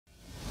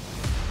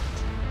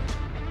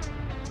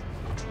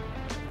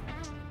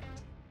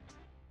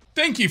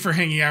Thank you for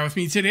hanging out with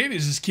me today.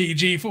 This is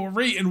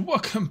KJ4Ray, and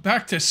welcome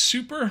back to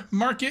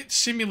Supermarket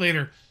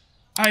Simulator.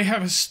 I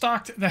have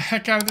stocked the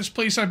heck out of this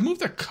place. I've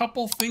moved a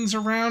couple things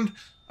around.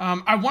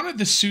 I wanted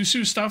the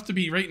Susu stuff to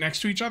be right next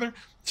to each other,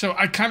 so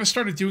I kind of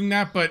started doing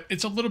that, but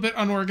it's a little bit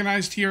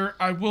unorganized here.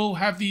 I will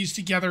have these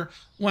together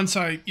once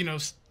I,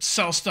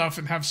 sell stuff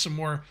and have some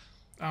more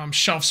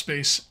shelf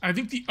space. I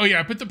think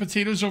I put the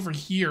potatoes over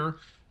here,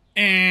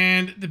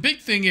 and the big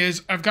thing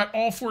is I've got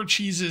all four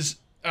cheeses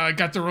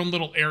got their own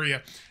little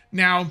area.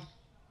 Now,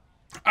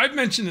 I've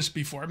mentioned this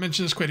before. I've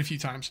mentioned this quite a few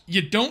times.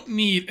 You don't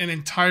need an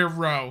entire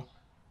row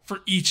for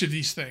each of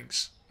these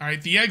things. All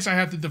right, the eggs I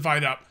have to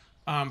divide up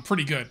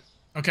pretty good.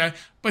 Okay,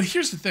 but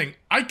here's the thing.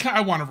 I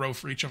want a row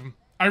for each of them.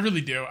 I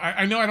really do.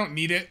 I know I don't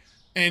need it,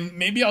 and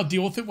maybe I'll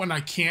deal with it when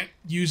I can't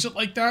use it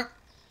like that.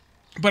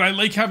 But I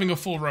like having a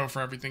full row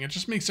for everything. It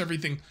just makes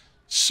everything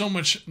so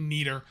much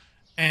neater.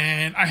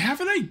 And I have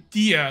an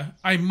idea.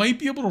 I might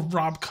be able to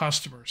rob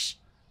customers.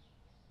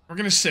 We're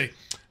going to see.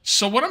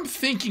 So what I'm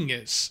thinking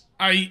is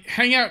I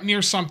hang out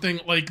near something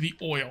like the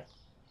oil.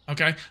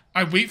 Okay?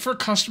 I wait for a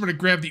customer to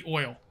grab the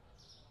oil.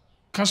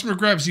 Customer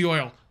grabs the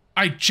oil.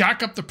 I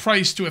jack up the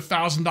price to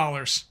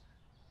 $1,000.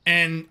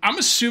 And I'm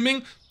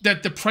assuming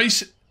that the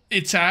price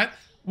it's at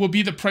will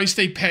be the price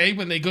they pay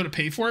when they go to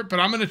pay for it. But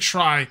I'm going to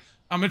try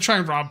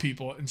and rob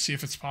people and see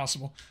if it's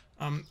possible.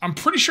 I'm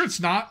pretty sure it's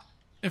not.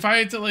 If I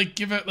had to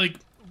give it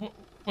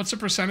what's the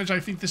percentage I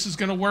think this is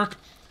going to work?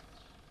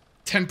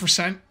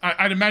 10%.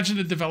 I'd imagine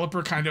the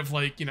developer kind of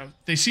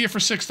they see it for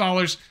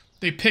 $6,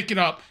 they pick it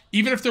up.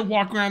 Even if they're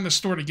walking around the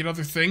store to get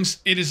other things,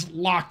 it is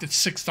locked at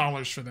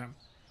 $6 for them.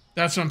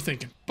 That's what I'm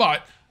thinking.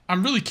 But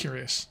I'm really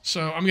curious,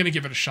 so I'm going to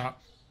give it a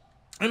shot.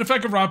 And if I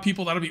could rob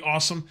people, that'll be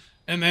awesome.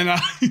 And then, I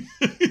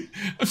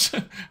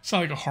sound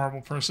like a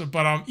horrible person,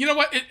 but you know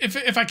what?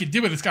 If I could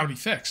do it, it's got to be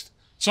fixed.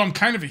 So I'm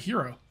kind of a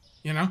hero,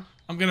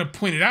 I'm going to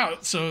point it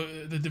out so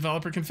the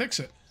developer can fix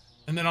it.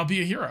 And then I'll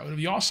be a hero. It'll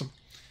be awesome.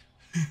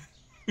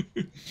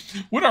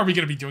 What are we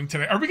going to be doing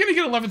today? Are we going to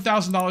get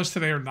 $11,000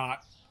 today or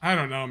not? I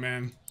don't know,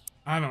 man.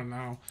 I don't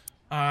know.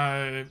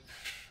 Am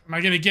I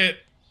going to get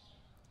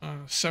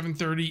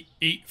 730,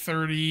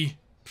 830,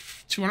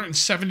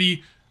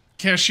 270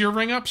 cashier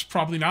ring-ups?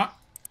 Probably not.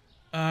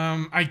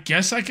 I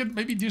guess I could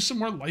maybe do some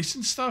more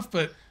license stuff,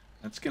 but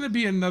that's going to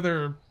be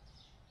another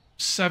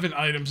 7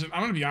 items. And I'm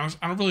going to be honest,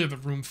 I don't really have the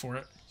room for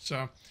it. So,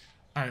 all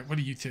right, what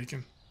are you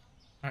taking?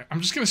 All right,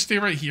 I'm just going to stay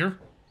right here.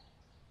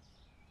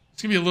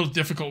 It's going to be a little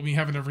difficult me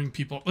having to ring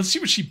people up. Let's see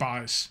what she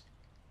buys.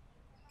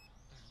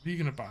 What are you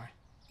going to buy?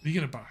 What are you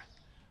going to buy?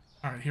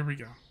 All right, here we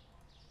go.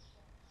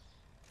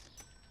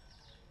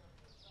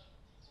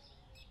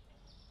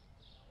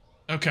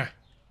 Okay.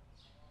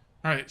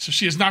 All right, so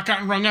she has not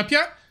gotten rung up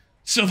yet.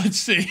 So let's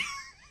see.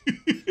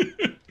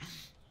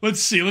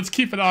 Let's see. Let's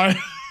keep an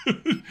eye.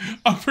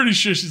 I'm pretty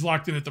sure she's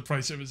locked in at the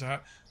price it was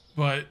at.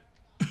 But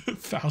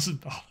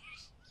 $1,000.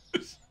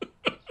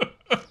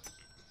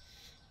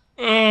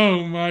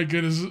 Oh my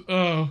goodness.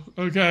 Oh,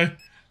 okay.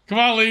 Come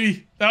on,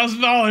 lady.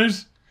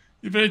 $1,000.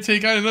 You better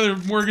take out another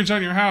mortgage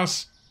on your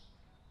house.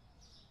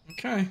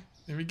 Okay.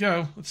 There we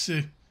go. Let's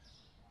see.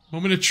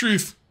 Moment of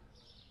truth.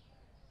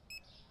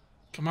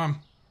 Come on.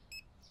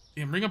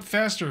 Damn, ring up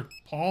faster,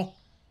 Paul.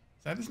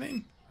 Is that his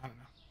name? I don't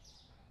know.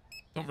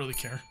 Don't really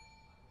care.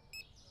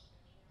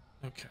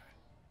 Okay.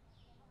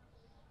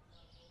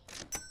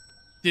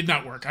 Did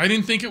not work. I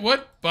didn't think it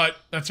would, but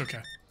that's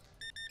okay.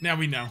 Now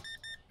we know.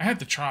 I had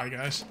to try,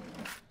 guys.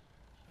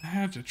 I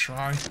had to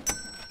try.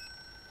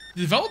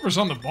 The developer's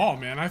on the ball,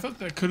 man. I thought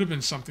that could have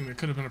been something that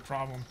could have been a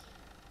problem.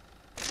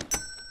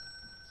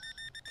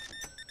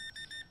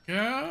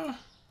 Yeah.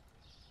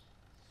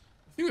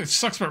 The thing that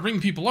sucks about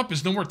ringing people up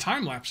is no more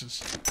time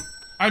lapses.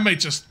 I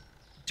might just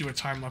do a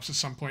time lapse at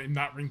some point and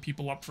not ring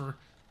people up for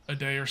a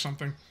day or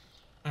something.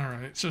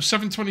 Alright, so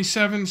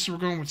 727, so we're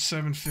going with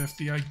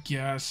 750, I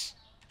guess.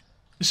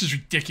 This is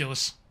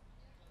ridiculous.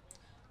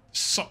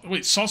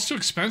 Wait, salt's too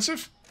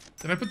expensive?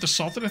 Did I put the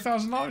salt at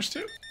 $1,000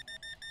 too?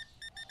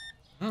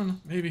 I don't know,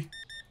 maybe.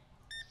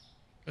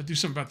 I'll do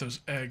something about those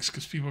eggs,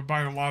 because people are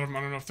buying a lot of them.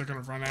 I don't know if they're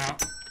going to run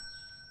out.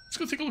 Let's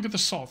go take a look at the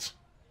salt.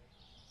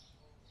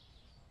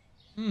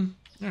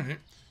 Alright.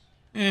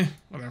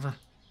 Whatever.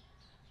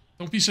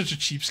 Don't be such a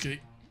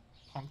cheapskate,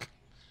 punk.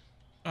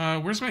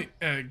 Where's my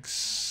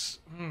eggs?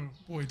 Oh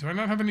boy, do I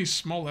not have any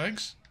small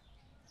eggs?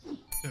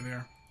 There they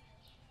are.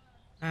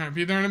 Alright,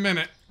 be there in a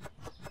minute.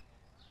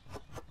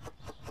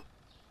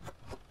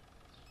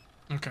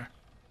 Okay.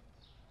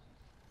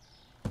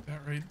 Put that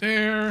right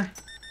there.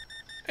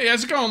 Hey,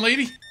 how's it going,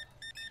 lady? You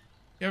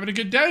having a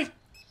good day?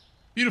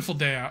 Beautiful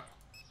day out.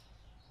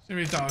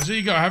 $78. There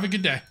you go. Have a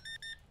good day.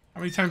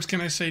 How many times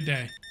can I say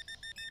day?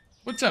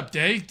 What's up,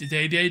 day?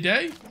 Day, day,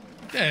 day?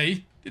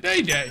 Day.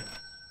 Day, day.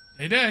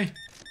 Day, day.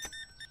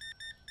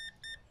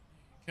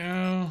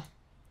 Go.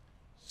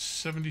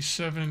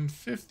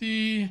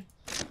 77.50.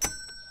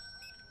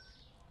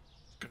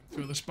 Gonna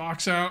throw this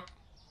box out.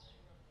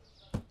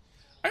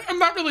 I'm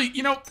not really,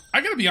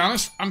 I gotta be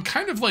honest, I'm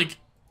kind of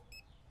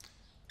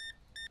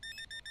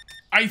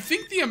I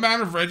think the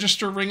amount of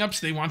register ring ups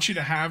they want you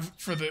to have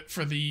for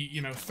the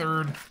you know,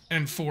 third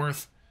and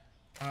fourth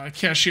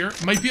cashier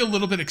might be a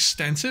little bit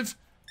extensive,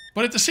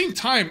 but at the same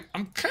time,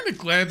 I'm kind of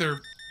glad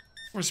they're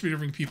forcing me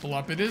to ring people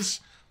up. It is,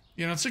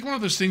 you know, it's like one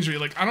of those things where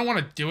you're like, I don't want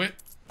to do it.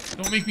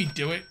 Don't make me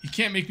do it. You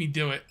can't make me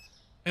do it.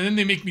 And then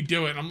they make me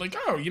do it. And I'm like,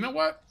 oh, you know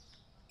what?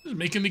 This is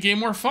making the game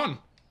more fun.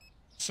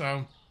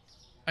 So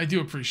I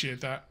do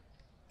appreciate that.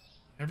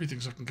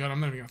 Everything's looking good. I'm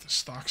not even got the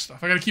stock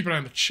stuff. I got to keep an eye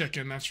on the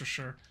chicken, that's for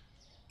sure.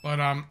 But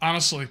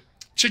honestly,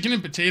 chicken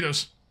and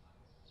potatoes.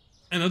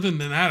 And other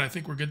than that, I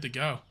think we're good to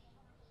go.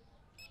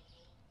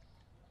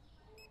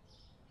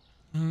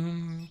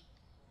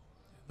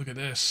 Look at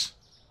this.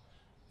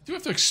 I do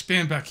have to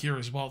expand back here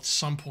as well at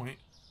some point.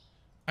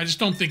 I just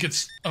don't think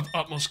it's of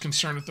utmost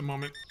concern at the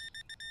moment.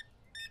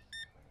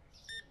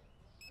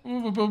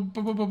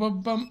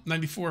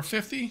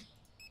 94.50.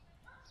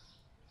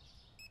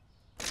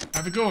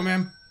 Have it go,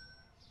 man.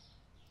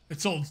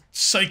 It's old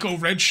psycho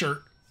red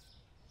shirt.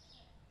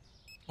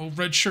 Old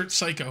red shirt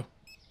psycho.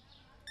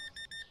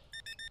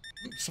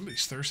 Ooh,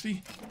 somebody's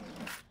thirsty.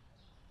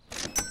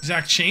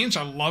 Exact change.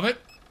 I love it.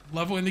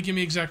 Love when they give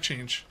me exact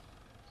change.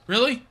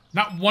 Really?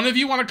 Not one of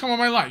you want to come on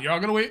my line? Y'all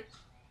gonna wait?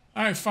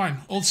 Alright, fine.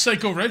 Old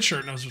psycho red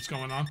shirt knows what's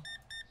going on.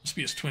 Must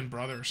be his twin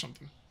brother or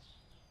something.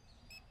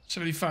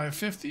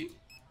 75.50.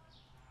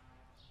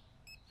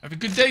 Have a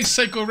good day,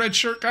 psycho red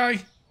shirt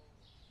guy.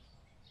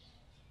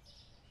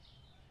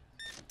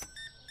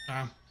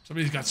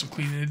 Somebody's got some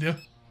cleaning to do.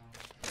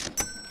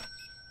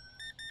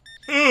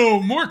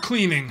 Oh, more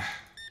cleaning.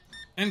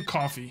 And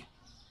coffee.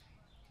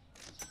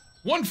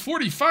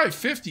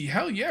 145.50.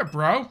 Hell yeah,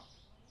 bro.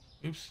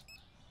 Oops.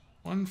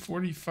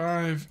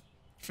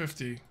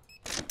 145.50.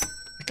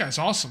 That guy's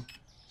awesome.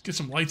 Let's get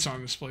some lights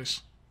on this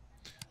place.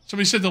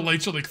 Somebody said the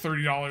lights are like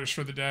 $30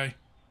 for the day.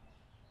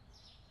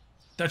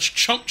 That's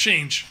chump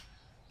change.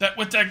 That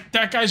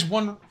guy's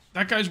one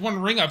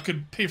ring up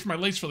could pay for my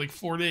lights for like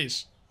 4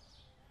 days.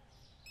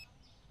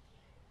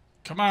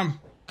 Come on.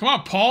 Come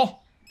on,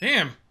 Paul.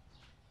 Damn.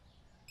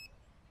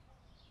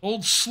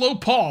 Old Slow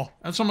Paul.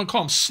 That's what I'm gonna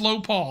call him. Slow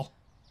Paul.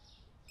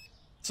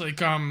 It's like,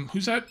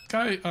 who's that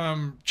guy?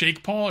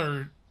 Jake Paul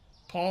or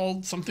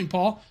Paul something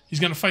Paul? He's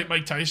gonna fight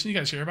Mike Tyson. You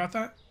guys hear about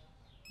that?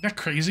 Isn't that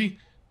crazy?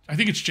 I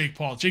think it's Jake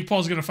Paul. Jake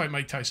Paul's gonna fight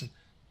Mike Tyson.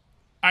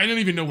 I don't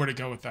even know where to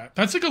go with that.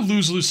 That's like a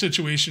lose-lose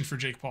situation for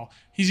Jake Paul.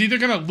 He's either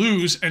going to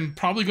lose and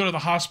probably go to the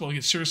hospital and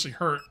get seriously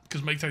hurt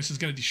because Mike Tyson's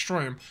going to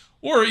destroy him,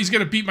 or he's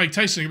going to beat Mike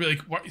Tyson and be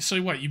like, "What?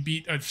 So what? You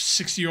beat a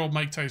 60-year-old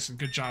Mike Tyson.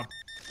 Good job."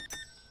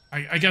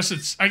 I guess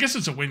it's a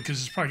win because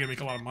it's probably going to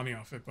make a lot of money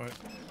off it, but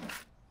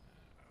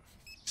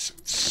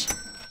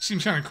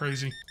seems kind of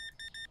crazy.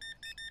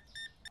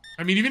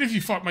 I mean, even if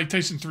you fought Mike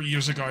Tyson 3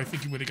 years ago, I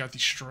think he would have got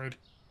destroyed.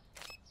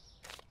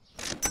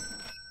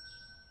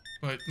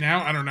 But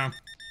now, I don't know.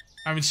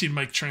 I haven't seen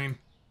Mike train.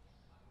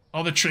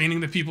 All the training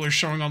that people are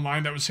showing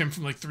online, that was him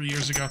from like 3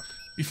 years ago.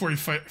 Before he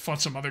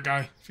fought some other guy.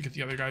 I forget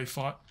the other guy he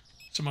fought.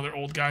 Some other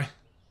old guy.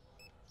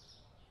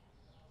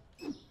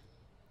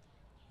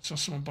 So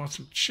someone bought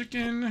some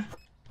chicken.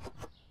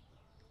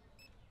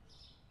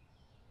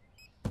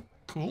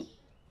 Cool.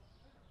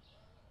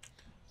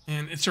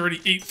 And it's already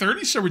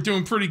 8:30, so we're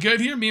doing pretty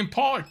good here. Me and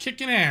Paul are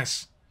kicking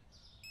ass.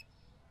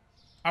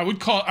 I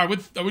would call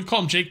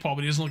him Jake Paul,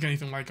 but he doesn't look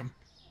anything like him.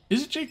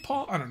 Is it Jake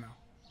Paul? I don't know.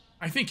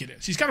 I think it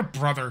is. He's got a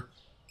brother.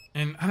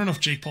 And I don't know if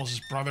Jake Paul's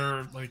his brother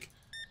or, like...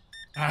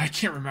 I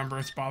can't remember.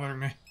 It's bothering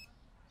me.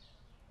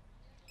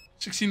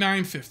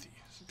 69.50.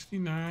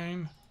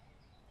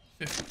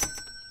 69.50.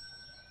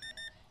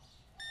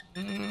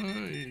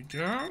 There you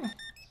go.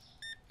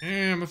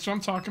 And that's what I'm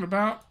talking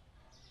about.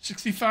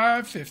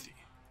 65.50.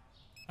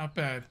 Not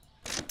bad.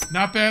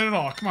 Not bad at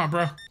all. Come on,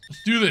 bro.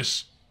 Let's do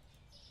this.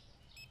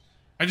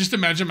 I just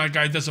imagine my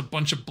guy does a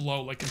bunch of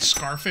blow, like in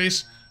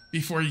Scarface,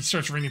 before he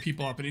starts ringing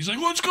people up, and he's like,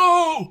 "Let's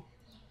go!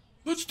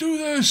 Let's do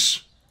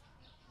this!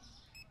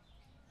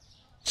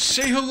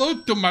 Say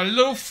hello to my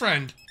little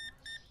friend."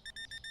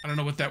 I don't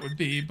know what that would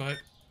be, but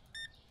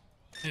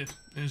it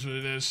is what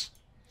it is.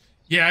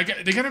 Yeah,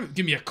 they gotta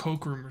give me a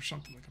coke room or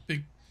something, like a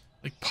big,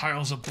 like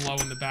piles of blow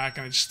in the back,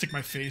 and I just stick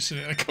my face in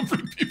it. I can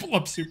bring people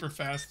up super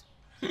fast.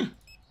 Wonder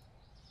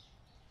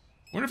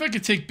if I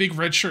could take Big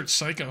Red Shirt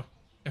Psycho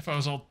if I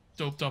was all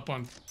doped up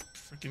on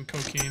freaking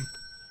cocaine.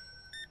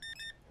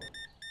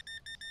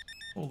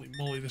 Holy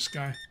moly, this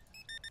guy.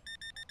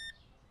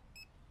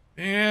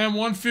 Damn,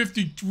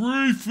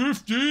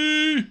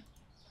 153.50.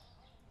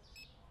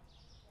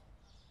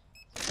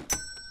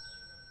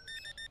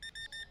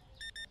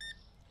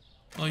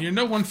 Well, you're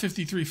no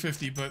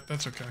 153.50, but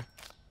that's okay.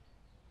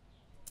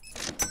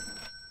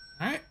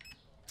 Alright.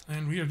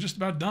 And we are just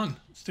about done.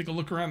 Let's take a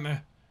look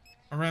around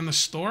the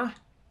store.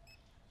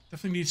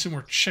 Definitely need some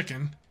more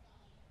chicken.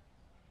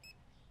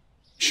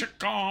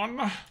 Chicken.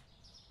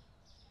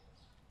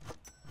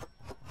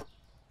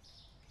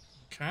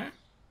 Okay.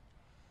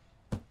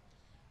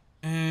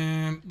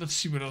 And let's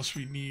see what else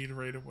we need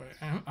right away.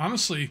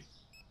 Honestly,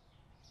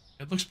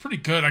 it looks pretty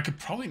good. I could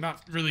probably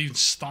not really even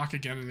stock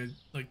again in it,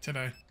 like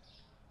today.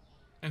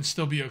 And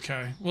still be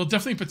okay. Well,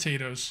 definitely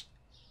potatoes.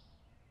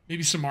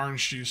 Maybe some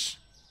orange juice,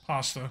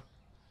 pasta.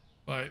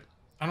 But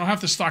I don't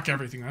have to stock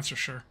everything, that's for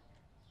sure.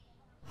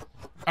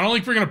 I don't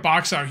like bringing a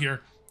box out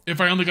here if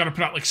I only got to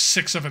put out like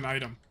 6 of an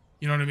item.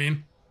 You know what I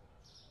mean?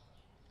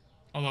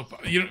 Although,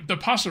 you know, the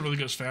pasta really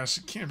goes fast.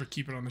 You can't ever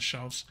keep it on the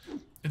shelves.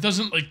 It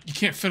doesn't, like, you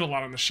can't fit a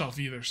lot on the shelf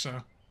either,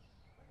 so.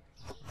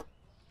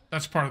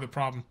 That's part of the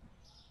problem.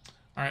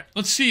 All right,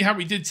 let's see how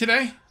we did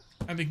today.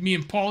 I think me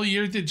and Paulie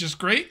here did just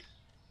great.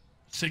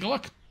 Let's take a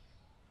look.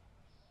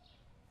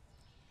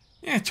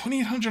 Yeah,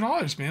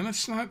 $2,800, man.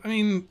 That's not, I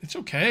mean, it's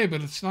okay,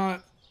 but it's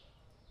not,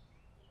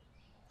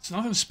 it's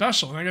nothing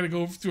special. And I got to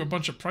go through a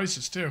bunch of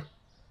prices, too.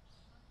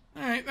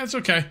 All right, that's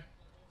okay.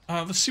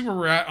 Let's see where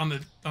we're at on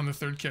the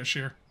third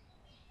cashier.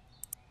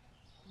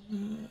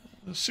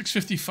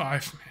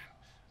 655, man.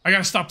 I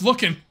gotta stop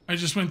looking. I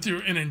just went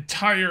through an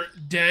entire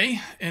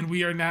day, and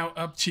we are now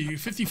up to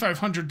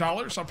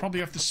 $5,500. I'll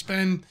probably have to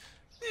spend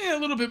a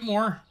little bit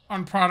more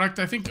on product.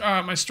 I think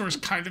my store is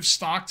kind of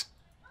stocked,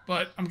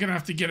 but I'm gonna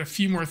have to get a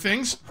few more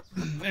things,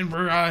 and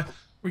we're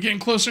getting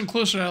closer and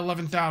closer to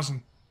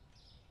 11,000.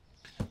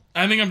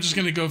 I think I'm just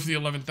gonna go for the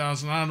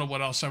 11,000. I don't know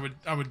what else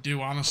I would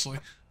do, honestly.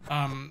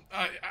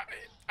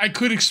 I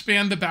could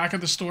expand the back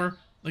of the store,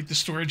 like the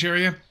storage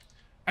area.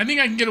 I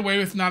think I can get away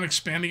with not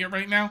expanding it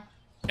right now.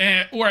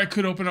 Or I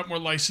could open up more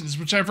license,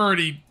 which I've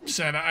already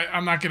said.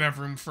 I'm not going to have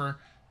room for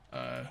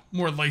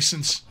more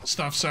license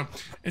stuff. So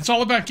it's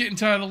all about getting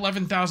to that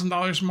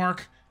 $11,000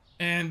 mark.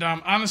 And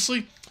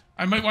honestly,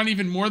 I might want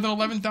even more than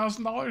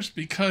 $11,000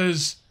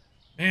 because,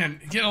 man,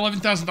 getting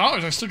 $11,000,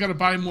 I still got to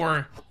buy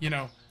more, you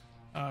know,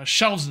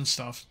 shelves and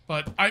stuff.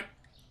 But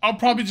I'll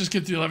probably just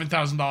get the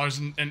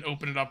 $11,000 and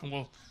open it up, and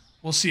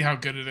we'll see how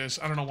good it is.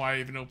 I don't know why I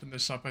even opened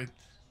this up.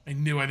 I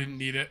knew I didn't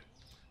need it.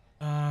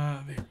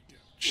 There we go.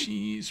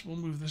 Cheese. We'll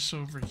move this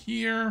over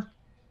here.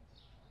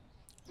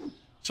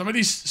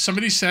 Somebody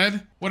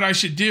said what I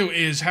should do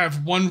is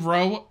have one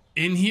row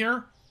in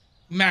here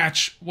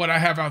match what I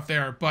have out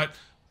there. But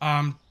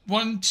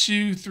 1,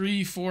 2,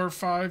 3, 4,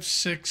 5,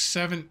 6,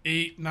 7,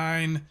 8,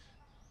 9,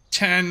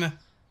 10,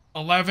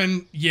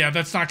 11. Yeah,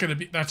 that's not gonna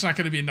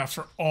be enough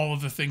for all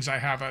of the things I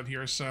have out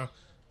here. So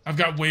I've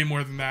got way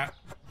more than that.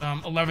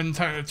 11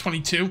 times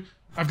 22.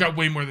 I've got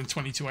way more than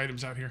 22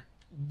 items out here.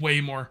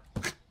 Way more.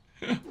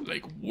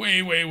 Like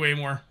way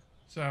more.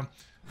 So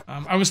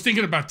I was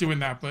thinking about doing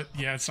that, but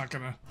yeah, it's not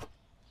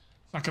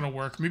gonna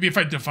work. Maybe if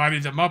I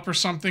divided them up or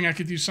something, I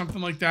could do something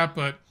like that,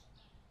 but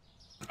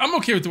I'm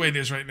okay with the way it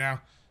is right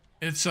now.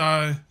 It's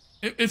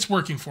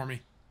working for me.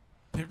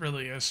 It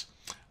really is.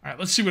 All right,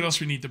 let's see what else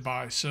we need to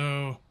buy.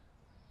 So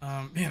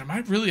man, am I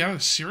really out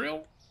of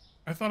cereal?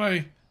 I thought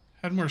I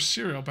had more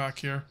cereal back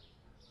here.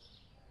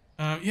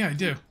 Yeah, I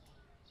do.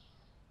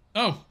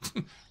 Oh,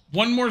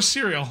 one more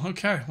cereal.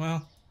 Okay,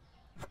 well,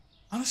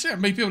 honestly, I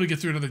might be able to get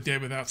through another day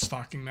without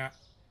stocking that.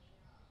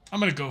 I'm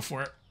going to go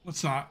for it.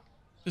 Let's not.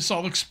 This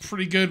all looks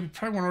pretty good. We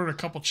probably want to order a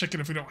couple chicken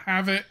if we don't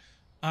have it.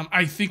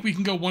 I think we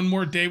can go one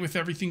more day with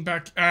everything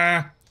back.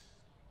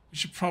 We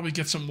should probably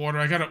get some water.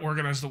 I got to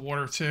organize the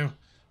water, too.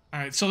 All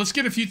right, so let's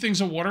get a few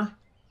things of water.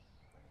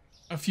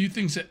 A few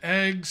things of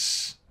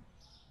eggs.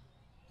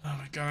 Oh,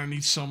 my God, I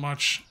need so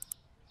much.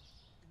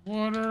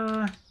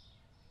 Water.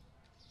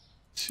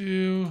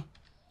 2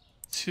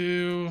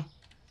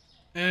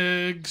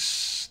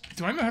 eggs.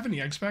 Do I not have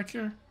any eggs back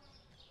here?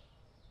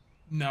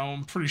 No,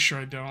 I'm pretty sure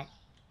I don't.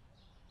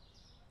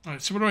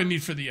 Alright, so what do I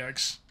need for the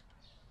eggs?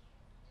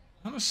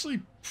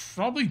 Honestly,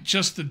 probably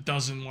just the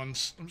dozen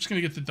ones. I'm just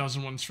going to get the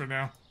dozen ones for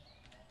now.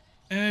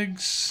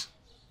 Eggs.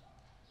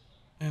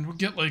 And we'll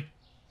get like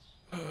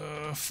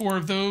 4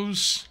 of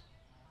those.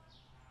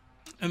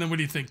 And then what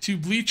do you think? 2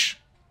 bleach?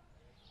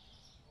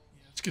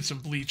 Yeah, let's get some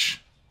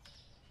bleach.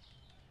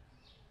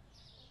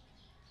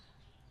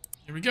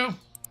 Here we go.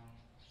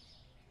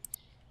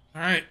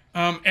 All right.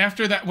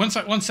 After that, once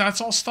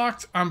that's all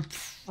stocked, I'm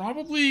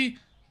probably,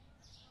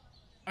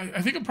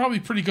 I think I'm probably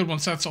pretty good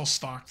once that's all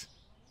stocked.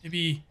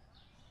 Maybe,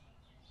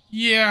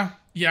 yeah.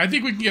 I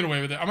think we can get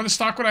away with it. I'm gonna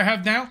stock what I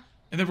have now,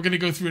 and then we're gonna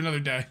go through another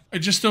day. I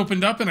just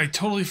opened up and I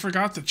totally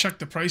forgot to check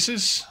the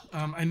prices.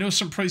 I know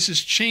some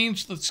prices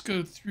changed. Let's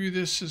go through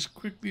this as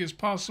quickly as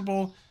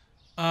possible.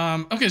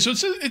 Okay, so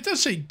it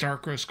does say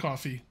dark roast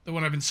coffee, the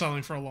one I've been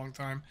selling for a long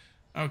time.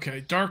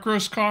 Okay, dark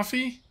roast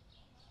coffee.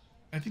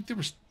 I think there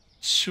was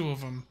 2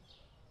 of them.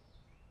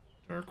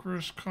 Dark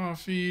roast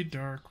coffee,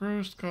 dark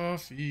roast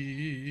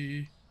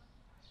coffee.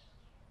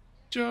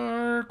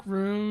 Dark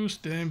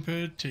roast and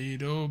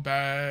potato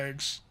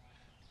bags.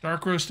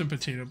 Dark roast and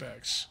potato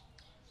bags.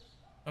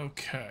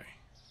 Okay.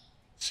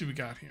 Let's see what we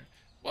got here.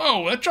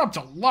 Whoa, that dropped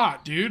a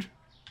lot, dude.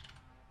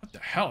 What the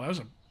hell? That was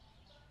a...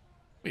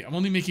 Wait, I'm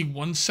only making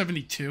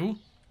 172?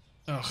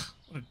 Ugh,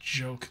 what a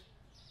joke.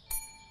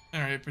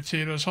 Alright,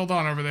 potatoes. Hold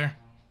on over there.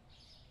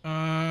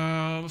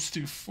 Let's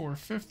do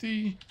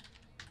 450. Man,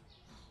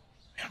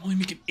 I'm only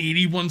making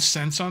 81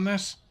 cents on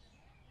this?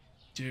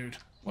 Dude,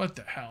 what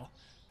the hell?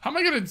 How am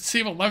I going to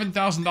save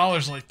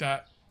 $11,000 like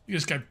that? You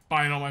just got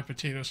buying all my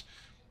potatoes.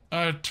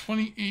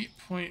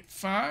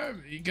 28.5. There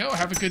you go.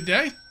 Have a good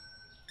day.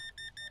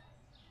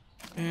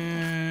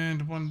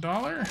 And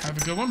 $1. Have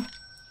a good one.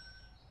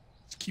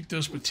 Let's keep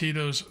those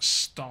potatoes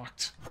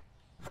stocked.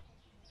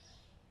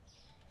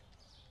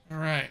 All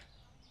right.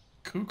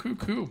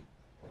 Cool.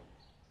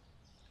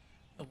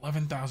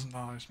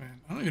 $11,000,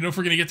 man. I don't even know if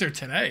we're gonna get there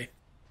today.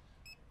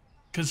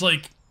 Cause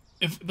like,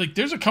 if like,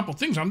 there's a couple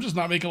things I'm just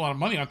not making a lot of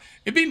money on.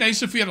 It'd be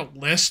nice if we had a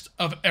list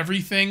of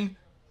everything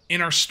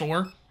in our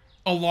store,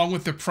 along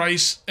with the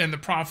price and the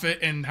profit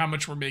and how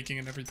much we're making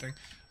and everything.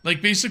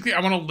 Like, basically,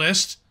 I want a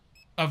list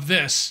of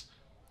this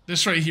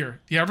right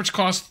here. The average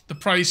cost, the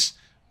price,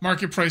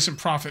 market price, and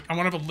profit. I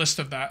want to have a list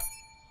of that.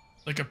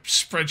 Like a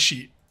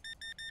spreadsheet.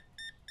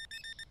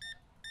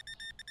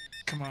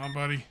 Come on,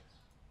 buddy.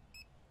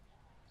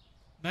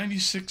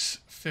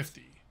 96.50.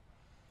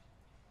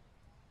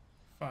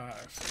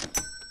 5.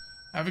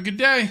 Have a good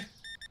day.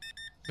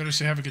 Better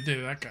say have a good day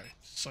to that guy.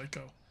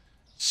 Psycho.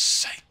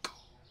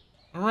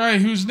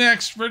 Alright, who's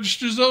next?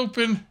 Register's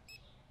open.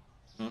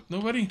 Oh,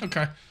 nobody?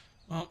 Okay.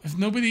 Well, if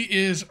nobody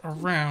is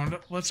around,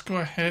 let's go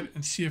ahead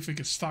and see if we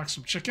can stock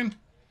some chicken.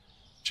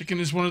 Chicken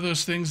is one of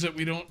those things that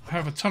we don't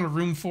have a ton of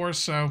room for,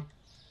 so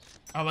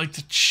I like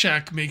to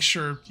check, make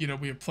sure, you know,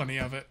 we have plenty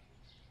of it.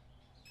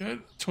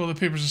 Good. Toilet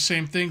paper's the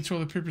same thing.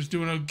 Toilet paper's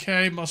doing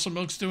okay. Muscle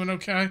milk's doing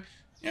okay.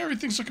 Yeah,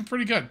 everything's looking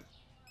pretty good.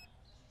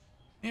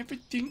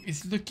 Everything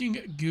is looking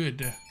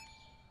good.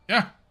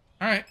 Yeah.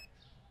 Alright.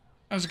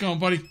 How's it going,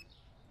 buddy?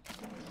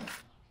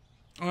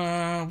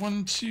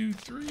 1, 2,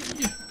 3.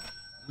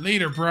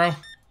 Later, bro.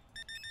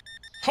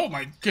 Oh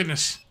my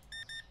goodness.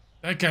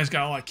 That guy's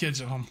got a lot of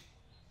kids at home.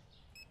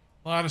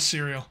 A lot of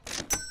cereal.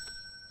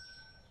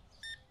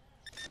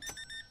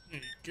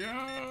 There you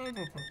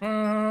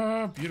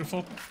go.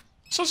 Beautiful.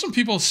 I saw some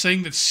people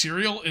saying that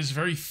cereal is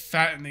very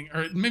fattening,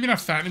 or maybe not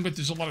fattening, but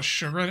there's a lot of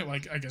sugar in it,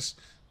 like, I guess,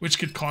 which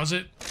could cause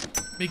it,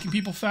 making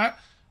people fat.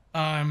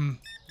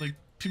 Like,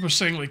 people are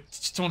saying, like,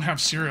 just don't have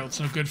cereal, it's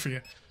no good for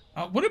you.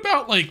 What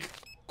about, like,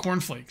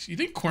 cornflakes? You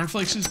think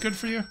cornflakes is good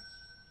for you?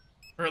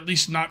 Or at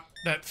least not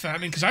that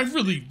fattening? Because I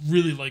really,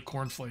 really like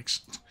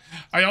cornflakes.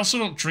 I also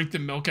don't drink the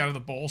milk out of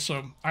the bowl,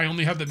 so I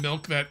only have the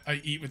milk that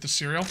I eat with the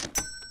cereal.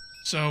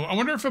 So, I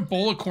wonder if a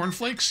bowl of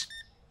cornflakes,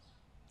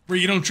 where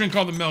you don't drink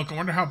all the milk, I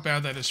wonder how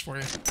bad that is for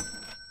you.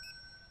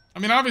 I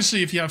mean,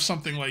 obviously, if you have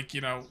something like,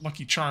 you know,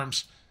 Lucky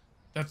Charms,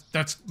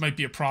 that might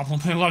be a problem.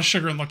 A lot of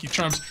sugar in Lucky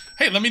Charms.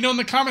 Hey, let me know in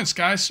the comments,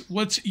 guys.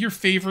 What's your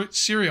favorite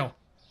cereal?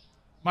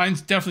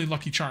 Mine's definitely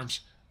Lucky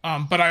Charms.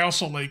 But I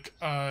also like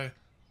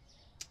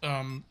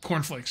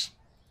cornflakes.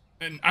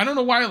 And I don't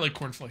know why I like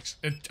cornflakes.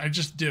 I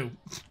just do.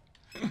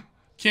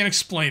 Can't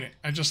explain it.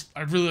 I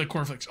really like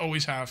cornflakes.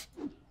 Always have.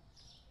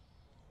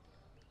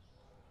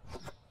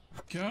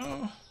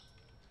 Go.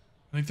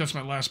 I think that's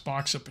my last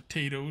box of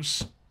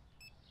potatoes.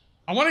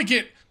 I want to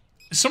get...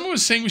 Someone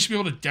was saying we should be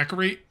able to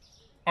decorate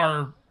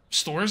our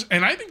stores,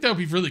 and I think that would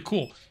be really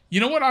cool. You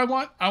know what I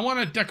want? I want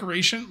a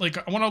decoration. Like,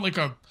 I want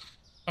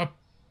a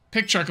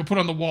picture I could put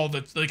on the wall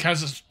that, like,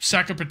 has a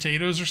sack of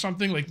potatoes or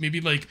something. Like,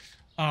 maybe, like,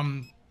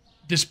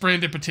 this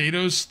branded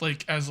potatoes,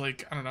 like, as,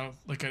 like, I don't know,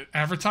 like an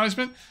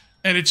advertisement.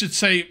 And it should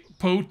say,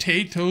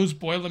 potatoes,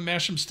 boil them,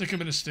 mash them, stick them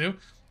in a stew.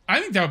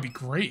 I think that would be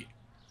great.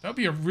 That would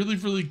be a really,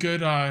 really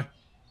good,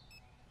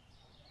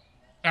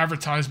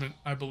 advertisement,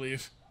 I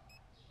believe.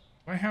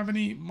 Do I have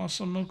any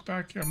muscle milk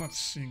back here? I'm not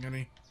seeing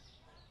any.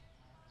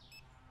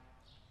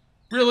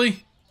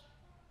 Really?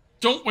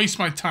 Don't waste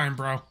my time,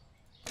 bro.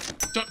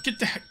 Don't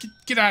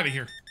get out of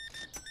here.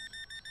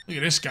 Look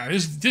at this guy.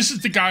 This is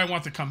the guy I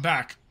want to come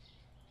back.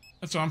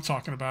 That's what I'm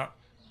talking about.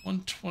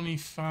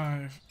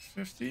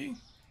 125.50.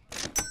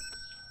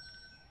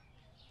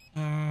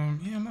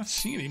 Yeah, I'm not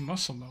seeing any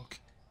muscle milk.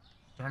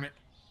 Darn it.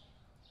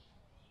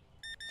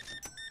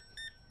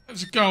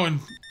 How's it going?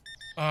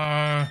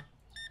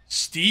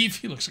 Steve?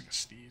 He looks like a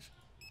Steve.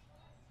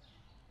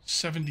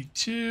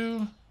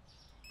 72.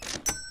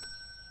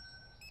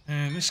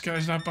 And this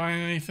guy's not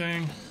buying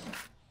anything.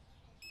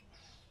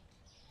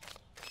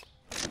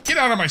 Get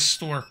out of my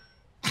store.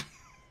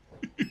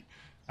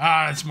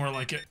 It's more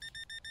like it.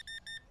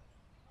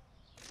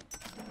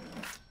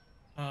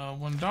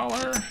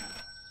 $1.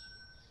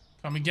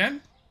 Come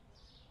again?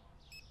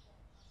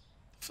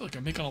 I feel like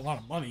I'm making a lot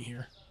of money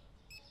here.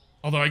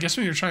 Although, I guess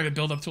when you're trying to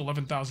build up to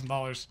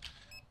 $11,000,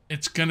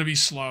 it's gonna be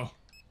slow.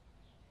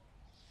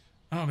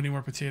 I don't have any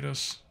more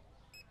potatoes.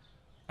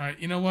 Alright,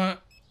 you know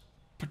what?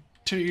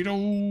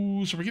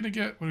 Potatoes. Are we gonna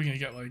get... What are we gonna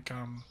get? Like,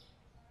 are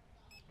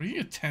we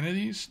gonna get 10 of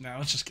these? No,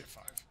 let's just get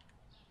 5.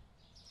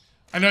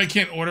 I know I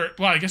can't order it.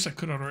 Well, I guess I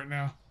could order it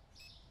now.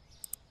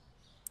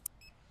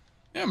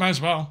 Yeah, might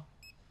as well.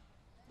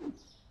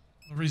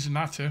 No reason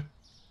not to.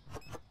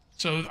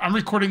 So, I'm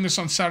recording this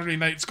on Saturday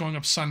night. It's going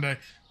up Sunday.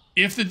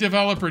 If the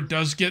developer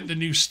does get the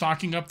new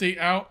stocking update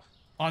out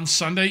on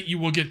Sunday, you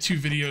will get 2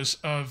 videos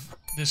of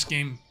this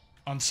game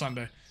on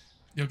Sunday.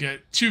 You'll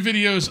get 2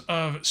 videos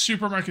of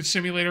Supermarket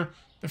Simulator.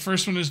 The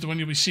first one is the one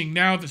you'll be seeing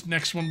now. The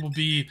next one will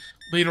be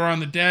later on in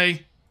the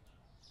day.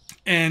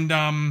 And,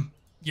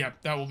 yeah,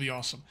 that will be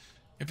awesome.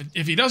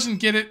 If he doesn't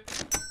get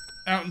it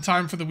out in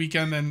time for the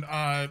weekend, then,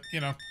 you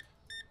know,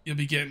 you'll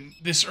be getting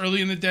this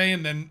early in the day,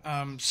 and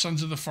then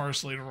Sons of the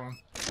Forest later on.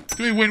 It's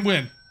gonna be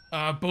win-win.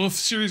 Both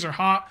series are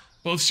hot.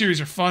 Both series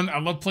are fun. I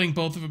love playing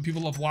both of them.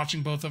 People love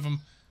watching both of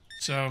them.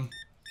 So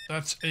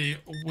that's a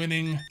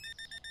winning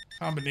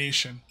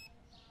combination.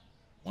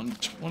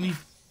 120,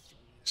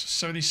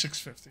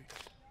 76.50.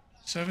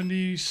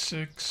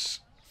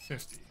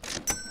 76.50.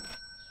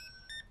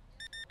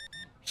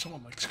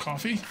 Someone likes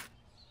coffee.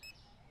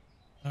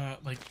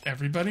 Like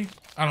everybody.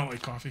 I don't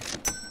like coffee.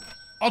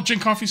 I'll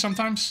drink coffee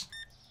sometimes.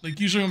 Like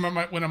usually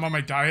when I'm on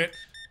my diet,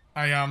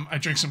 I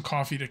drink some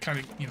coffee to kind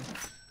of, you know,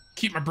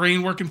 keep my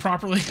brain working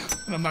properly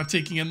when I'm not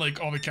taking in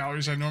like all the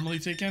calories I normally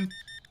take in.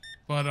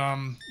 But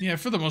yeah,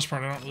 for the most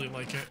part, I don't really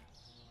like it.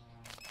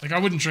 Like I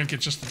wouldn't drink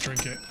it just to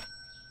drink it.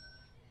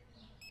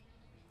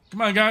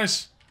 Come on,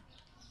 guys.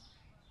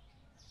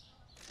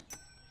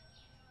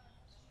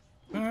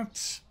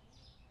 That.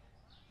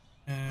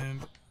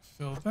 And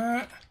fill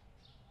that.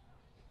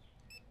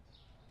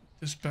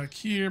 This back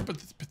here, put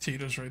the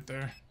potatoes right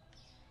there.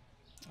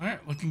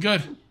 Alright, looking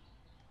good.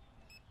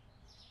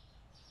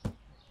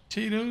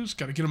 Potatoes,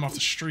 gotta get them off the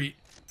street.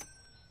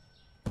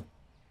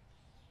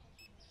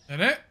 That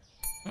it?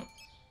 Oh,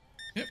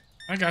 yep,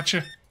 I got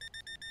you.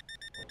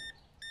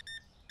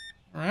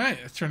 Alright,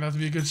 it turned out to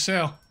be a good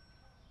sale.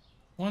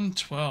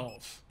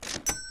 112.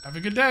 Have a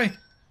good day.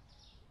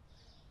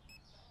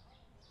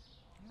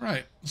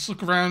 Alright, let's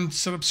look around,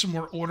 set up some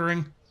more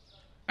ordering.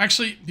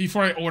 Actually,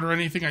 before I order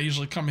anything, I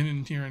usually come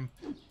in here and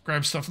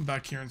grab stuff from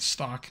back here in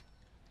stock.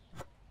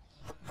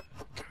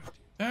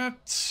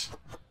 That.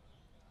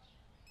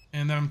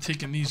 And then I'm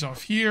taking these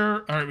off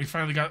here. Alright, we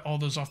finally got all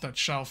those off that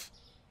shelf.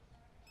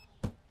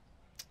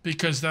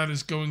 Because that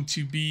is going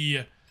to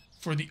be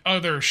for the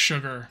other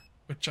sugar,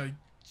 which I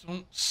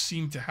don't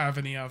seem to have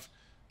any of.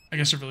 I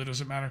guess it really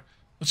doesn't matter.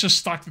 Let's just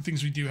stock the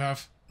things we do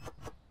have.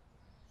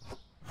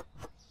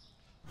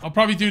 I'll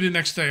probably do the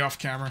next day off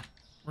camera.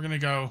 We're going to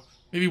go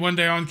maybe one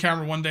day on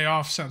camera, one day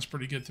off. Sounds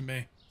pretty good to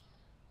me.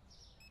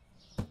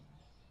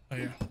 Oh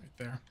yeah, right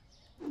there.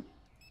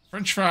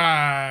 French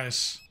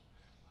fries.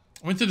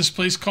 I went to this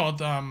place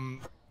called, I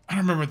don't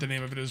remember what the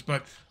name of it is,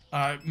 but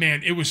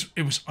man, it was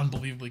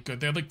unbelievably good.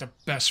 They had like the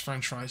best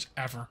French fries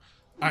ever.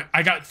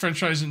 I got French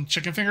fries and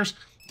chicken fingers.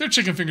 Their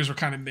chicken fingers were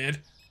kind of mid,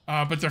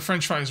 but their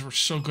French fries were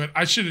so good.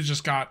 I should have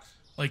just got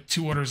like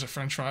 2 orders of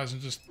French fries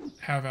and just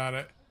have at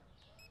it.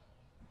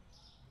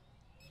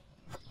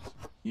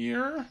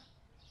 Here.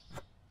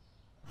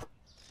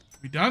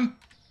 We done?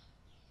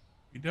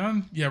 We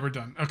done? Yeah, we're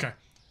done. Okay.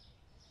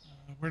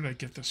 Where did I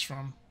get this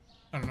from?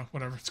 I don't know.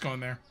 Whatever. It's going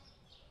there.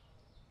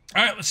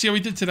 All right. Let's see how we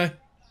did today.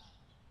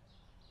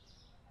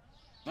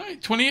 All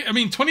right.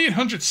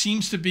 2800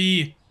 seems to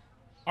be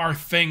our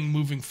thing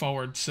moving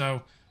forward.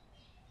 So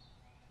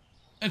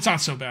it's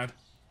not so bad.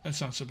 That's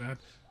not so bad.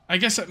 I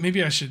guess that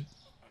maybe I should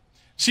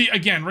see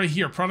again right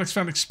here. Products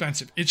found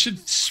expensive. It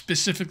should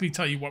specifically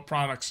tell you what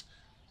products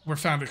were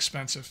found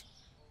expensive.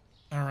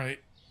 All right.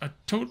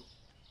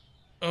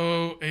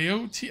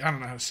 AOT? I don't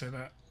know how to say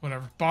that.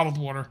 Whatever. Bottled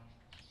water.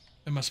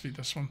 It must be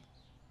this one.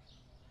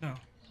 No.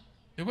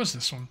 It was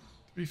this one.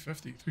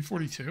 350.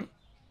 342?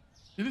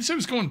 Did it say it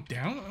was going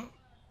down?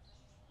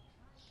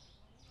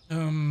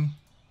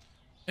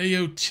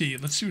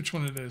 AOT. Let's see which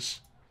one it is.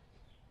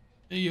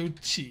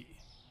 AOT.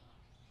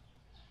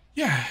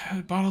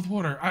 Yeah, bottled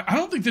water. I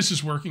don't think this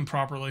is working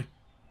properly.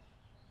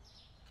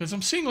 Because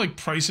I'm seeing, like,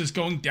 prices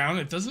going down.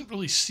 It doesn't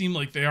really seem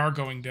like they are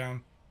going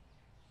down.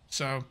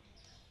 So,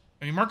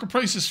 I mean, market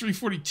price is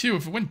 342.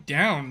 If it went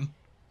down,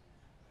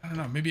 I don't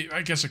know. Maybe,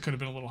 I guess it could have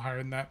been a little higher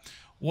than that.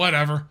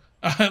 Whatever.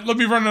 Let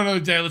me run another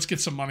day. Let's get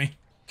some money.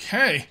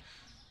 Okay.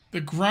 The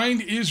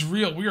grind is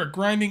real. We are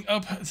grinding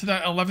up to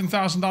that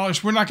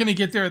 $11,000. We're not going to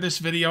get there this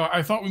video.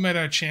 I thought we might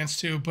have a chance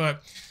to,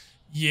 but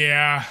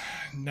yeah,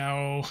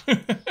 no.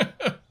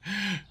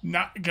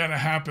 Not going to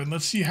happen.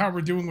 Let's see how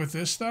we're doing with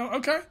this, though.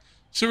 Okay.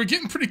 So we're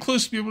getting pretty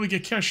close to be able to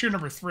get cashier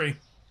number 3.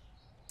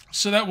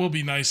 So that will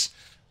be nice.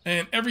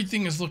 And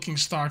everything is looking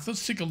stocked.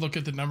 Let's take a look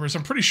at the numbers.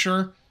 I'm pretty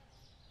sure.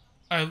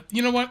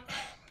 You know what?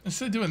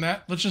 Instead of doing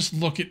that, let's just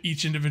look at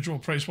each individual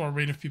price while we're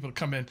waiting for people to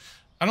come in.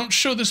 I don't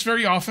show this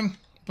very often,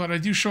 but I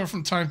do show it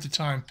from time to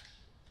time.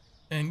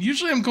 And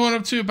usually I'm going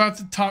up to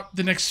about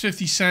the next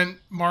 50 cent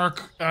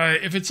mark.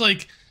 If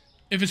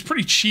it's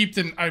pretty cheap,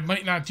 then I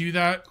might not do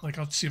that. Like,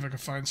 I'll see if I can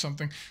find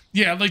something.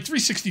 Yeah, like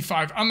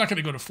 $3.65. I'm not going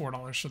to go to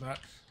 $4 for that.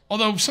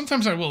 Although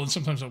sometimes I will and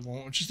sometimes I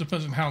won't. It just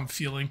depends on how I'm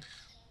feeling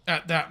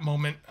at that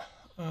moment.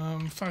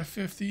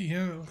 $5.50.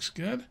 Yeah, that looks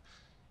good.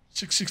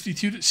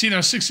 $6.62. See,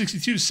 now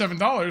 $6.62 to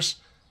 $7.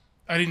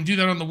 I didn't do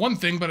that on the one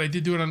thing, but I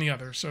did do it on the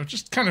other. So it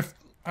just kind of,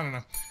 I don't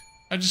know.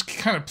 I just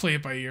kind of play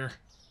it by ear.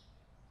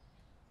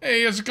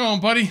 Hey, how's it going,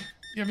 buddy?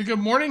 You have a good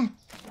morning?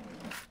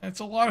 That's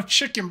a lot of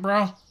chicken,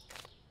 bro.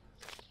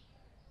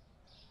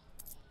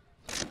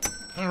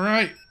 All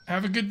right.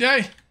 Have a good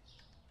day.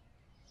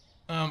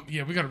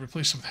 Yeah, we got to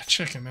replace some of that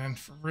chicken, man.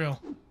 For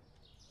real.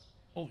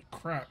 Holy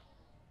crap.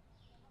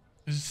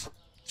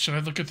 Should I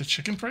look at the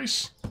chicken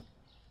price?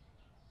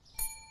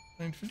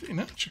 $9.50?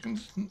 No,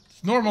 chicken's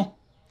it's normal.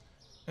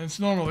 It's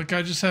normal. The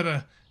guy just had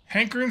a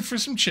hankering for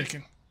some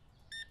chicken.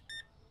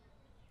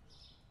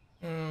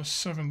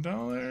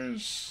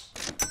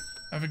 $7.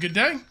 Have a good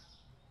day.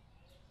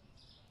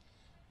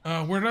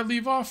 Where did I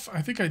leave off?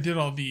 I think I did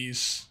all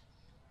these.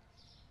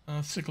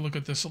 Let's take a look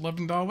at this.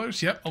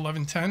 $11. Yep,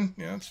 $11.10.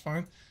 Yeah, that's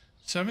fine.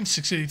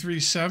 683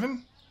 to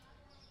 7.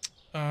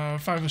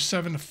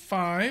 507 to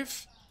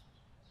 5.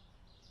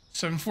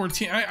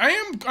 714. I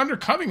am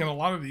undercutting in a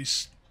lot of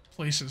these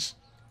places.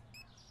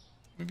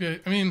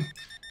 Maybe I mean,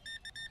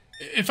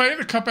 if I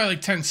undercut by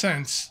like 10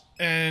 cents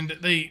and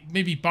they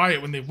maybe buy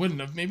it when they wouldn't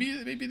have, maybe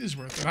it is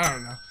worth it. I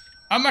don't know.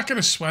 I'm not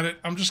gonna sweat it.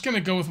 I'm just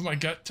gonna go with what my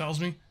gut tells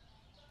me.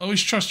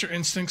 Always trust your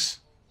instincts.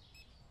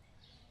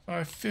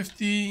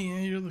 550. Yeah,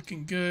 you're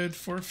looking good.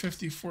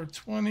 450,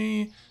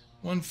 420,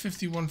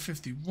 150,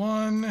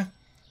 151,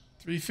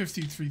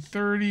 350,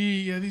 330.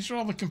 Yeah, these are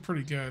all looking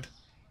pretty good.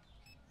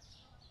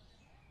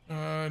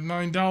 $9,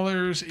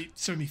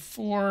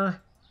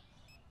 874.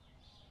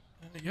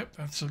 Yep,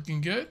 that's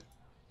looking good.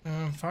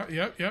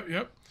 Yep.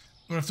 I'm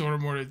gonna have to order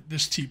more of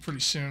this tea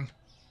pretty soon.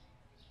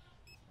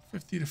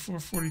 50 to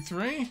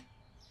 443.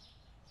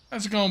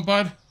 How's it going,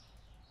 bud?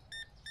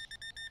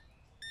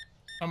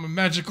 I'm a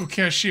magical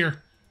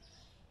cashier.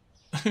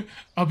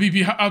 I'll be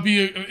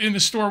in the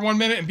store 1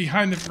 minute and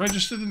behind the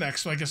register the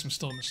next. Well, I guess I'm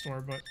still in the store,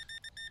 but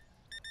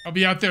I'll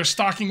be out there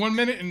stocking 1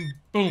 minute and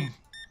boom,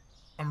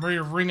 I'm ready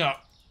to ring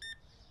up.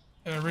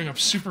 And I ring up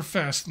super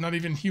fast, not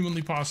even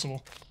humanly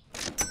possible.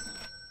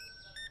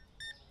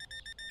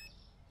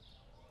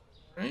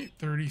 Alright,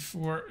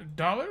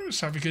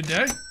 $34. Have a good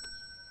day.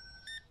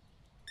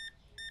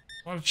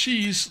 A lot of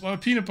cheese, a lot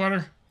of peanut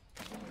butter.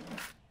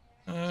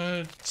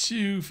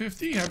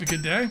 $2.50. Have a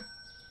good day.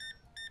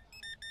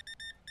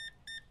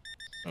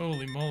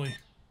 Holy moly.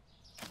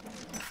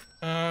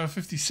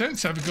 50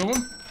 cents. Have a good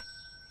one.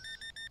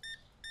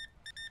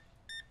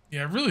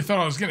 Yeah, I really thought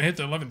I was gonna hit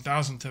the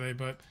 11,000 today,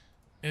 but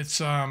it's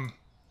going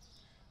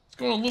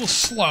a little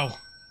slow.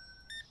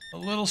 A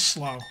little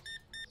slow.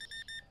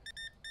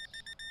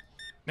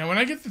 Now, when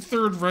I get the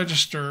third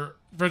register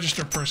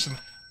person,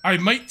 I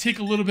might take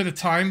a little bit of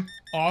time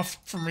off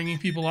from ringing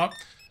people up,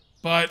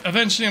 but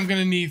eventually I'm going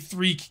to need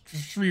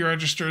three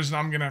registers, and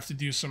I'm going to have to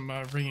do some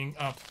ringing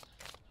up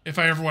if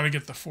I ever want to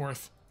get the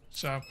fourth.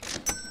 So,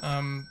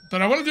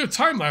 but I want to do a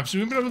time lapse.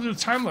 We've been able to do a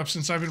time lapse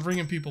since I've been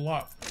ringing people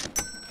up.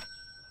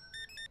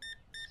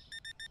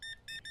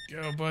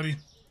 Go, buddy.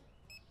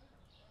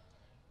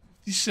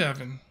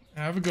 57.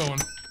 Have a good one.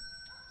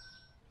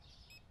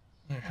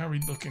 Right, how are we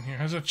looking here?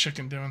 How's that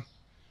chicken doing?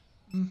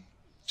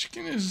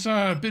 Chicken has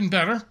been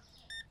better.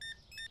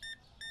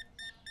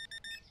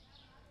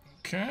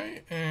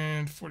 Okay,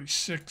 and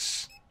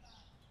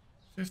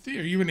 46.50.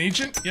 Are you an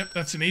agent? Yep,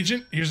 that's an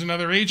agent. Here's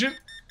another agent.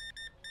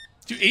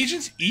 Do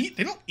agents eat?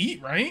 They don't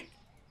eat, right?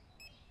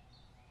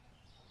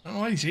 I don't know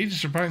why these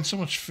agents are buying so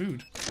much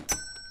food.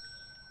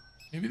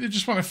 Maybe they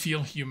just want to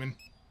feel human.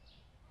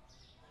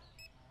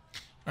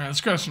 Alright,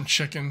 let's grab some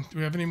chicken. Do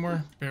we have any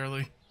more?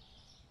 Barely.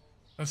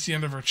 That's the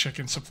end of our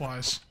chicken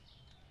supplies.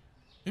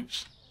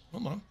 Oops.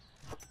 Hold on.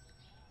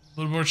 A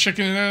little more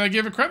chicken in there than I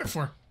gave it credit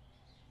for.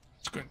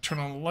 Let's go ahead and turn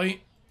on the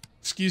light.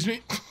 Excuse me.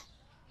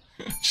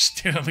 Just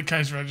stand on the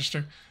guy's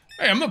register.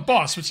 Hey, I'm the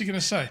boss. What's he gonna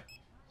say?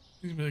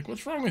 He's gonna be like,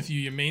 what's wrong with you,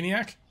 you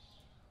maniac?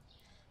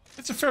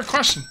 It's a fair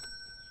question.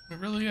 It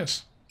really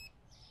is.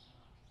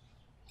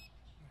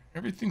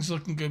 Everything's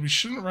looking good. We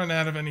shouldn't run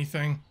out of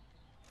anything.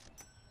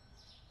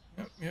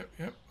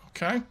 Yep.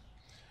 Okay.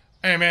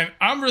 Hey, man,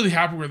 I'm really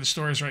happy where the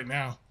store is right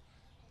now.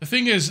 The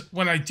thing is,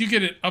 when I do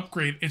get an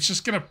upgrade, it's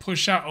just going to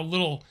push out a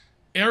little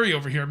area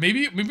over here.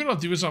 Maybe what I'll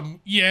do is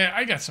yeah,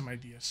 I got some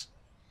ideas.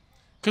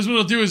 Because what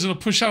it'll do is it'll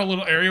push out a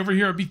little area over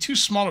here. It'd be too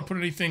small to put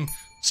anything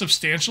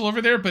substantial over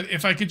there, but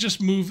if I could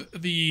just move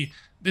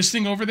this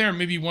thing over there,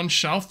 maybe one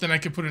shelf, then I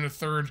could put in a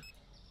third,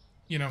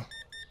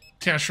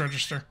 cash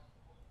register.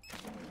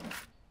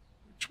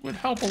 Which would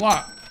help a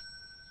lot.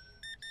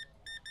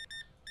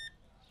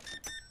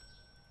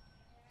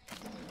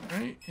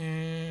 Alright,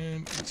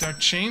 and exact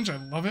change. I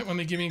love it when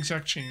they give me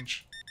exact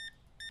change.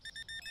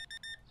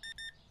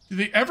 Do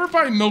they ever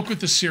buy milk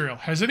with the cereal?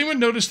 Has anyone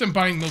noticed them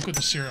buying milk with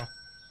the cereal?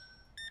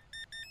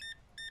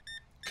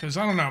 Because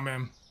I don't know,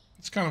 man.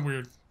 It's kind of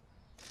weird.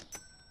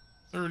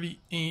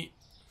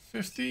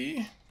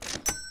 $38.50.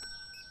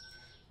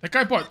 That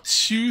guy bought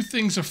 2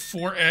 things of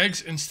 4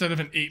 eggs instead of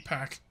an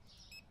 8-pack.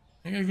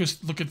 I gotta go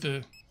look at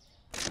the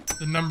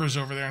numbers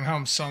over there and how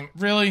I'm selling.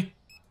 Really?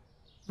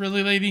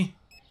 Really, lady?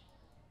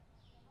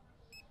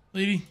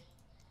 Lady?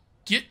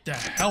 Get the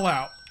hell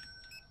out.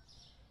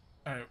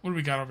 Alright, what do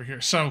we got over here?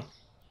 So,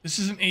 this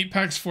is an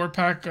 8-pack,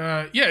 4-pack.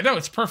 Yeah, no,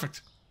 it's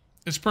perfect.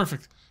 It's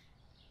perfect.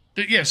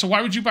 Yeah, so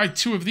why would you buy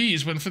 2 of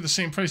these when for the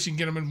same price you can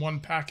get them in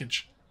 1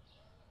 package?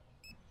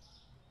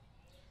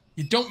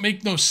 You don't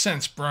make no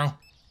sense, bro.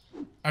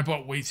 I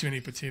bought way too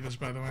many potatoes,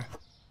 by the way.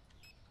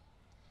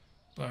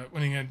 But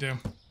what are you gonna do?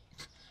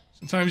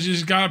 Sometimes you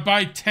just gotta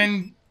buy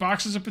 10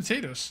 boxes of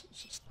potatoes.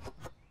 It's just,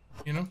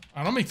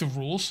 I don't make the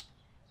rules.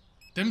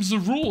 Them's the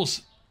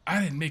rules.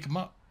 I didn't make them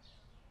up.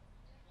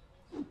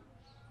 I'm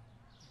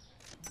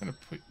gonna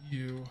put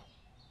you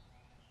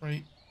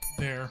right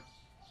there.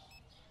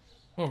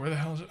 Oh, where the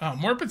hell is it? Oh,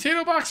 more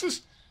potato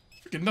boxes?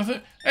 Freaking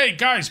nothing. Hey,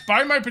 guys,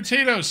 buy my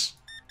potatoes.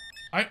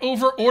 I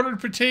over-ordered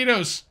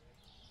potatoes.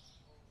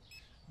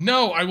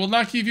 No, I will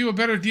not give you a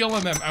better deal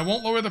on them. I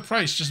won't lower the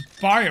price. Just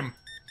buy them.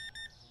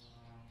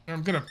 Or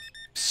I'm gonna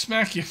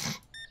smack you.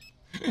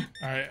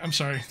 Alright, I'm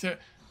sorry.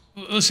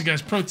 Listen,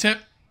 guys, pro tip.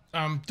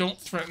 Don't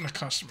threaten the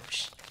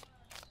customers.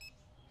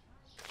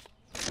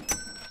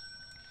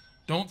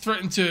 Don't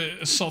threaten to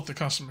assault the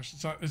customers.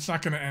 It's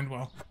not gonna end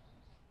well.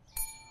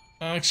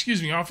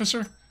 Excuse me,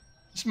 officer.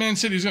 This man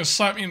said he was gonna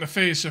slap me in the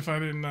face if I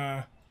didn't,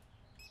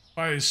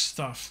 buy his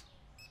stuff.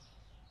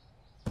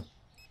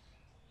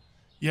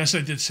 Yes,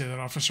 I did say that,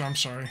 officer. I'm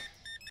sorry.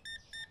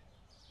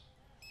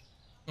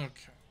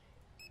 Okay.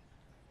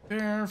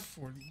 There,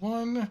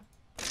 41.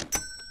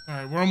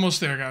 Alright, we're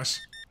almost there, guys.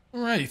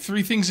 Alright,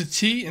 3 things of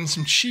tea and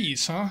some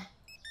cheese, huh?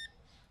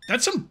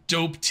 That's some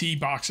dope tea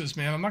boxes,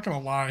 man. I'm not gonna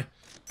lie.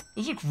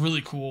 Those look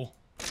really cool.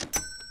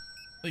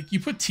 Like, you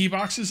put tea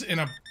boxes in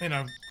a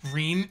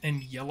green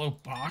and yellow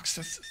box.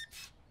 That's...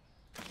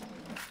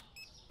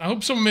 I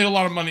hope someone made a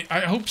lot of money.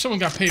 I hope someone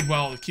got paid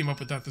well that came up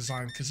with that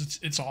design, because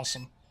it's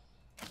awesome.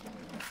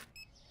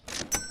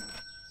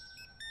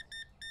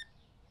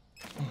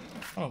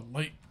 Oh,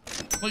 light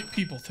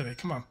people today.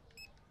 Come on.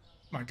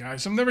 Come on,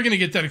 guys. I'm never going to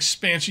get that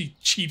expansion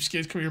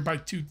cheapskates come here and buy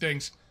 2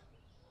 things.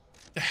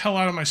 Get the hell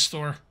out of my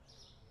store.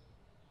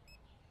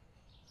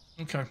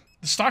 Okay.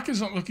 The stock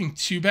isn't looking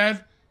too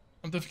bad.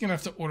 I'm definitely going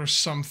to have to order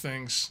some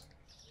things.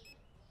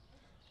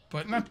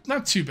 But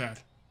not too bad.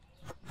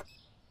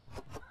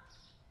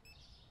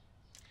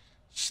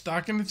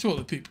 Stocking the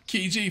toilet paper.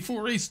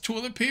 KJ48's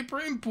Toilet Paper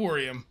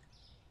Emporium.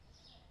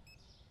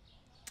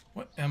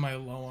 What am I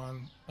low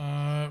on?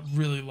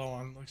 Really low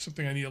on. Like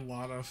something I need a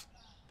lot of.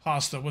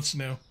 Pasta. What's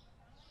new?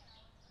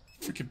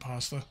 Freaking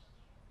pasta.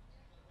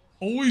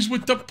 Always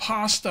with the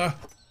pasta.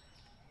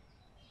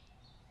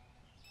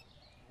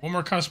 One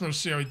more customer to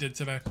see how he did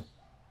today.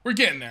 We're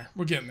getting there.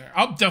 We're getting there.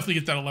 I'll definitely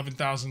get that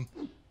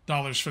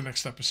 $11,000 for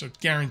next episode.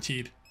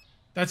 Guaranteed.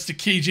 That's the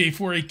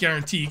KJ48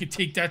 guarantee. You can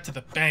take that to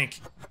the bank.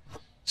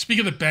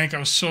 Speaking of the bank, I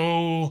was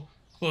so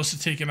close to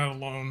taking out a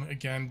loan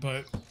again,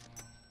 but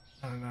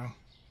I don't know.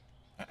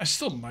 I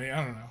still might. I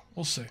don't know.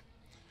 We'll see.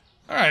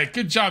 All right.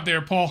 Good job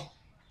there, Paul.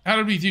 How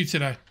did we do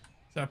today?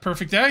 Is that a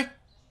perfect day?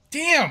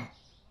 Damn.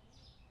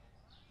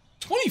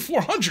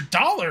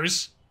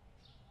 $2,400?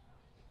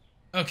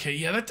 Okay,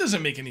 yeah, that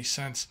doesn't make any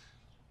sense.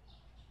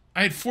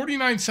 I had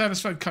 49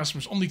 satisfied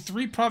customers. Only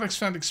 3 products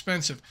found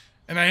expensive.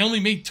 And I only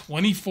made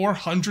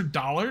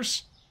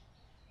 $2,400?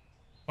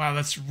 Wow,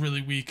 that's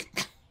really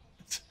weak.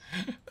 That's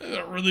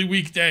a really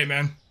weak day,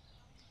 man.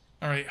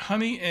 All right,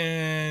 honey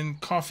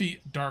and coffee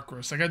dark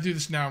roast. I gotta do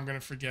this now. I'm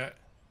gonna forget.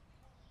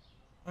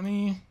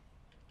 Honey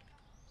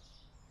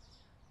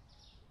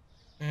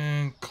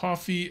and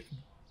coffee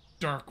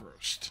dark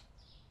roast.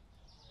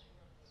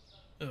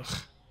 Ugh.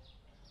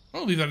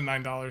 I'll leave that at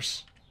 $9.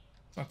 It's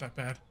not that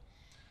bad.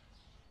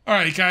 All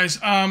right,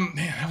 guys.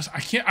 Man,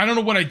 I don't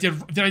know what I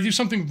did. Did I do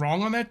something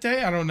wrong on that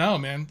day? I don't know,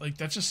 man. Like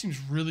that just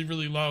seems really,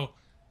 really low,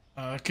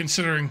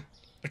 considering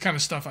the kind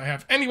of stuff I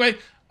have. Anyway,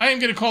 I am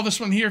going to call this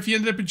one here. If you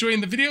ended up enjoying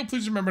the video,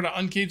 please remember to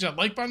uncage that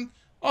like button.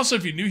 Also,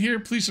 if you're new here,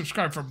 please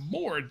subscribe for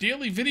more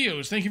daily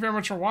videos. Thank you very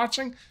much for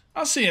watching.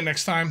 I'll see you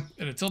next time.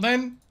 And until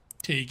then,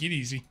 take it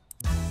easy.